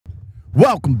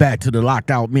Welcome back to the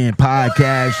Lockoutmen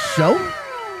podcast show.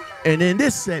 And in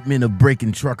this segment of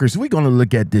Breaking Truckers, we're going to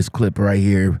look at this clip right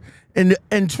here. And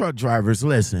truck drivers,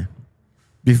 listen,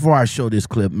 before I show this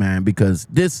clip, man, because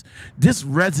this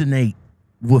resonate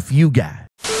with you guys.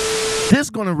 This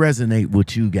going to resonate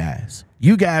with you guys.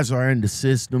 You guys are in the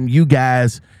system. You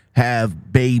guys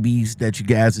have babies that you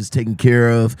guys is taking care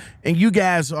of. And you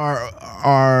guys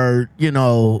are you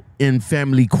know, in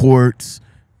family courts.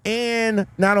 And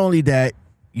not only that,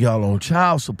 y'all on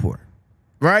child support,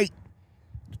 right?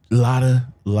 A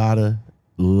lot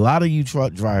of you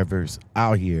truck drivers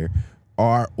out here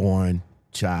are on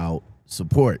child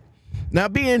support. Now,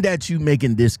 being that you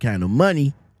making this kind of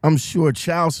money, I'm sure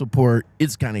child support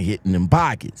is kind of hitting them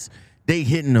pockets. They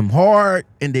hitting them hard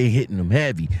and they hitting them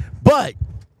heavy. But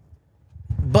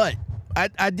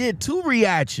I did two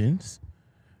reactions.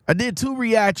 I did two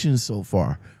reactions so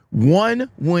far. One,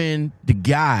 when the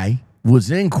guy was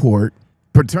in court,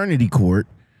 paternity court,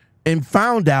 and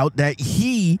found out that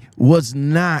he was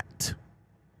not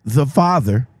the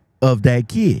father of that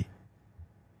kid.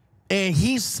 And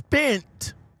he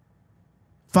spent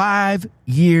 5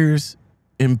 years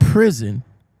in prison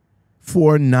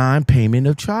for non-payment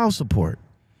of child support.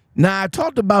 Now, I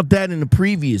talked about that in the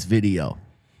previous video.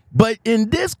 But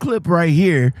in this clip right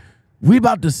here, we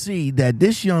about to see that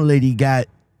this young lady got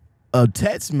a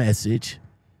text message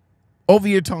over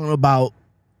here talking about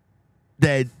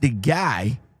that the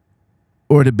guy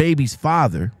or the baby's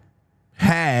father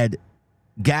had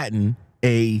gotten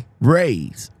a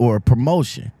raise or a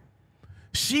promotion.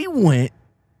 She went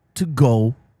to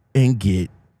go and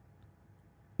get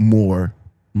more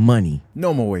money.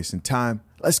 No more wasting time.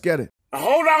 Let's get it.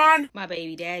 Hold on. My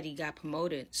baby daddy got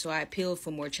promoted, so I appealed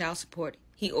for more child support.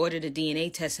 He ordered a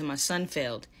DNA test and my son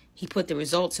failed. He put the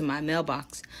results in my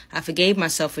mailbox. I forgave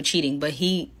myself for cheating, but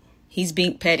he's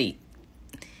being petty.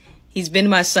 He's been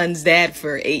my son's dad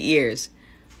for 8 years.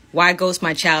 Why ghost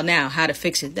my child now? How to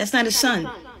fix it? That's not his son.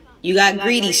 You got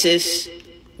greedy, sis.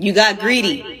 You got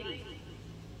greedy.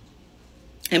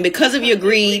 And because of your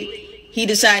greed, he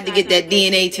decided to get that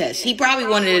DNA test. He probably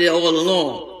wanted it all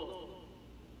along.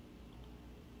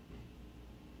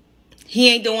 He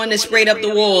ain't the one that sprayed up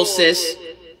the wall, sis.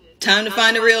 Time to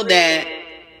find the real dad.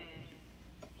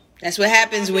 That's what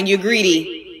happens when you're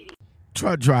greedy.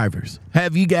 Truck drivers,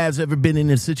 have you guys ever been in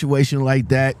a situation like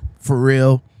that for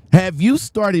real? Have you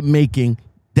started making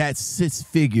that 6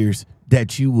 figures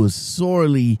that you was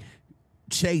sorely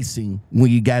chasing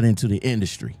when you got into the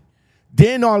industry?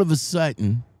 Then all of a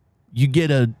sudden, you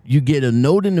get a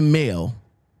note in the mail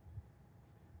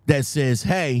that says,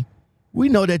 "Hey, we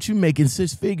know that you're making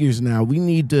 6 figures now. We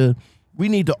need to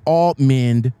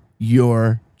augment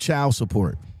your child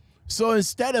support." So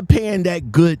instead of paying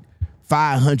that good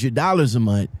 $500 a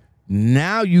month,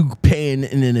 now you paying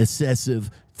an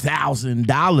excessive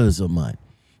 $1,000 a month.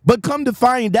 But come to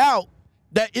find out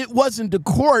that it wasn't the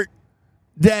court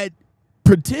that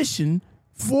petitioned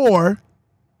for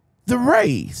the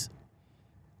raise.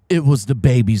 It was the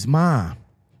baby's mom.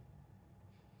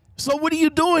 So what do you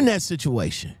do in that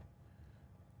situation?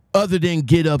 Other than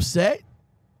get upset,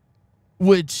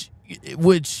 which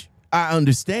I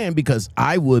understand because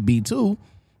I would be too.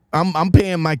 I'm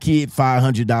paying my kid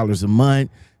 $500 a month,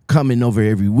 coming over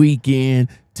every weekend,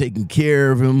 taking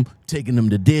care of him, taking him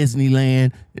to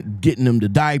Disneyland, getting him the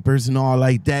diapers and all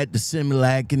like that, the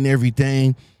Similac and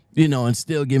everything, you know, and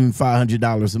still giving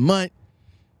 $500 a month.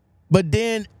 But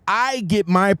then I get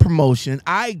my promotion.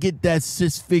 I get that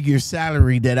 6-figure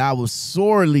salary that I was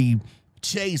sorely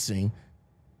chasing.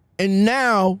 And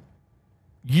now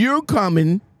you're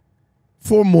coming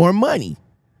for more money.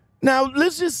 Now,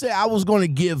 let's just say I was going to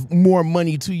give more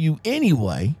money to you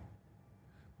anyway,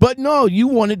 but no, you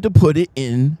wanted to put it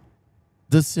in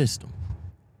the system.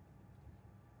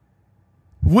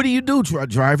 What do you do, truck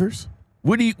drivers?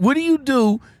 What do you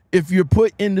do if you're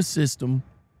put in the system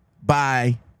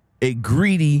by a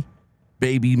greedy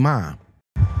baby mom?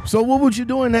 So what would you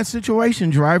do in that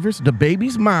situation, drivers? The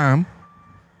baby's mom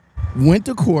went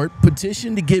to court,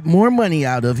 petitioned to get more money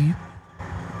out of you.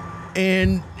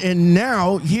 And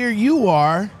now here you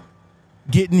are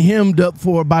getting hemmed up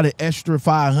for about an extra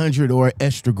 500 or an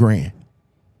extra grand.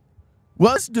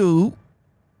 Well, this dude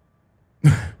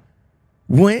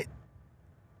went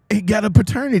and got a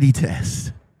paternity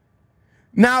test.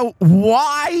 Now,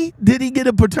 why did he get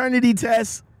a paternity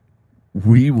test?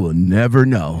 We will never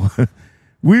know.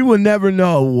 We will never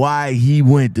know why he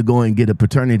went to go and get a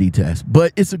paternity test.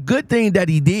 But it's a good thing that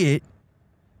he did.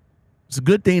 It's a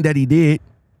good thing that he did.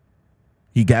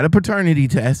 He got a paternity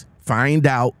test, find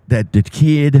out that the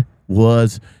kid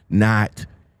was not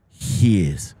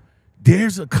his.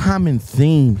 there's a common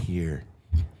theme here.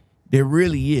 There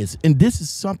really is. And this is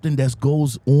something that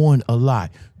goes on a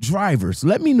lot. Drivers,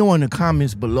 let me know in the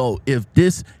comments below if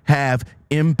this have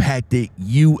impacted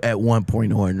you at one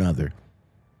point or another.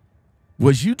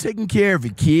 Was you taking care of a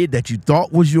kid that you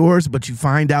thought was yours, but you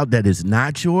find out that it's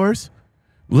not yours?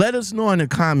 Let us know in the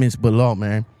comments below,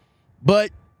 man.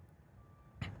 But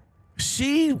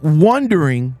she's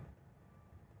wondering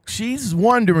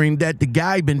that the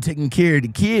guy been taking care of the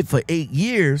kid for 8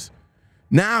 years.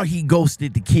 Now he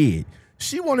ghosted the kid.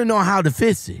 She want to know how to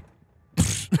fix it.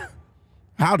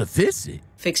 How to fix it?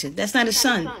 Fix it. That's not his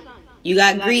son. You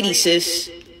got greedy, sis.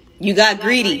 You got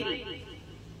greedy.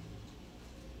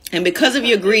 And because of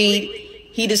your greed,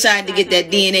 he decided to get that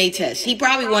DNA test. He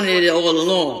probably wanted it all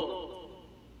along.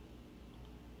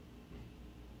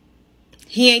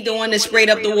 He ain't the one that sprayed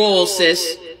up the wall,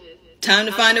 sis. Time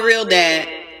to find the real dad.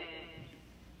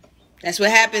 That's what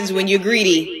happens when you're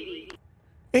greedy.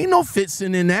 Ain't no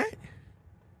fixing in that.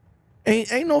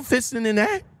 Ain't no fixing in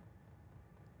that.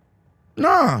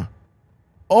 Nah.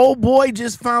 Old boy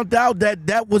just found out that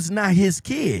that was not his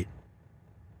kid.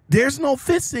 There's no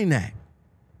fixing that.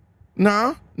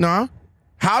 Nah.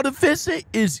 How to fix it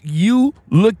is you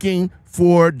looking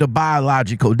for the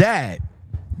biological dad.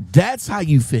 That's how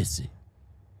you fix it.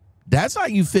 That's how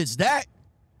you fix that.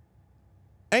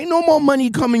 Ain't no more money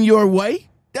coming your way.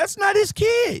 That's not his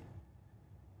kid.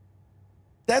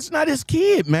 That's not his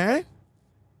kid, man.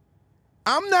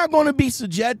 I'm not going to be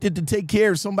subjected to take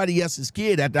care of somebody else's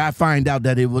kid after I find out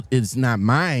that it's not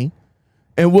mine.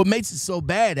 And what makes it so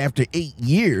bad after 8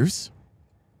 years,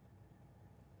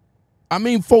 I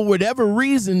mean, for whatever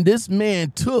reason this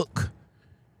man took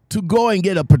to go and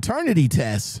get a paternity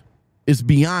test is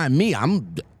beyond me.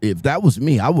 If that was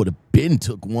me, I would have been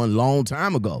took one long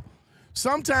time ago.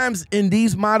 Sometimes in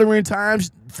these modern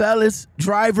times, fellas,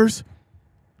 drivers,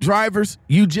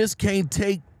 you just can't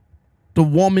take the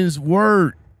woman's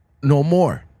word no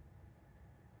more.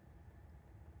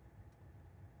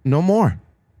 No more.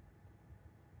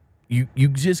 You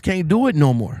just can't do it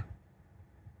no more.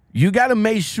 You got to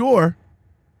make sure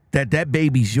that that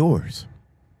baby's yours.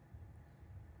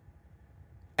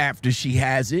 After she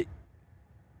has it,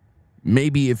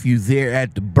 maybe if you're there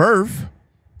at the birth,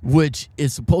 which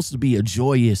is supposed to be a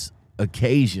joyous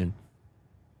occasion,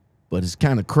 but it's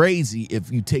kind of crazy if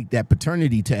you take that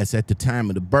paternity test at the time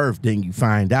of the birth, then you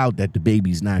find out that the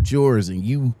baby's not yours and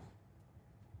you...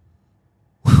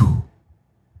 Whew.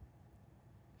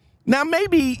 Now,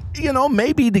 maybe,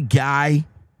 maybe the guy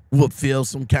would feel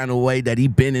some kind of way that he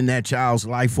been in that child's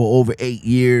life for over 8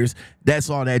 years. That's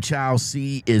all that child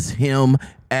see is him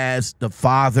as the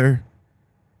father.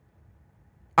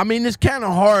 I mean, it's kind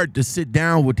of hard to sit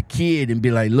down with the kid and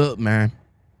be like, look, man,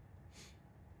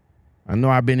 I know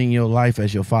I've been in your life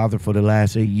as your father for the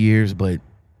last 8 years, but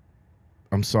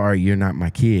I'm sorry, you're not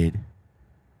my kid.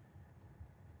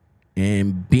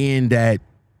 And being that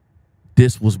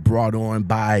this was brought on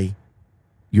by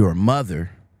your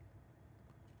mother,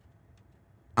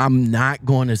 I'm not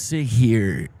going to sit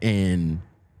here and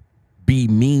be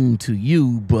mean to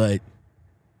you, but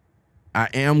I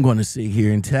am going to sit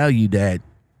here and tell you that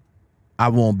I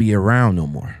won't be around no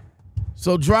more.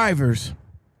 So drivers,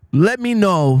 let me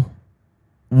know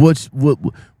what's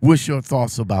your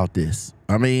thoughts about this.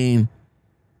 I mean,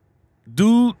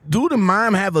 do the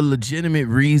mom have a legitimate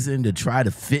reason to try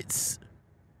to fix,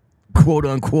 quote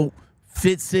unquote,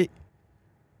 fix it?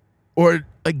 Or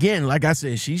again, like I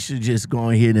said, she should just go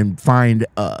ahead and find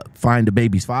the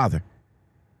baby's father.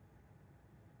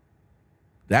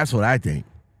 That's what I think.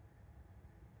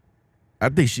 I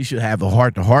think she should have a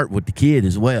heart-to-heart with the kid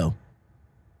as well.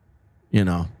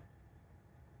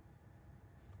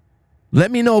 Let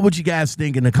me know what you guys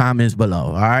think in the comments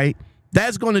below, all right?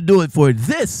 That's going to do it for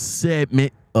this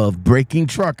segment of Breaking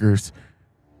Truckers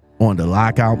on the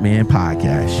Lockoutmen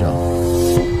podcast show.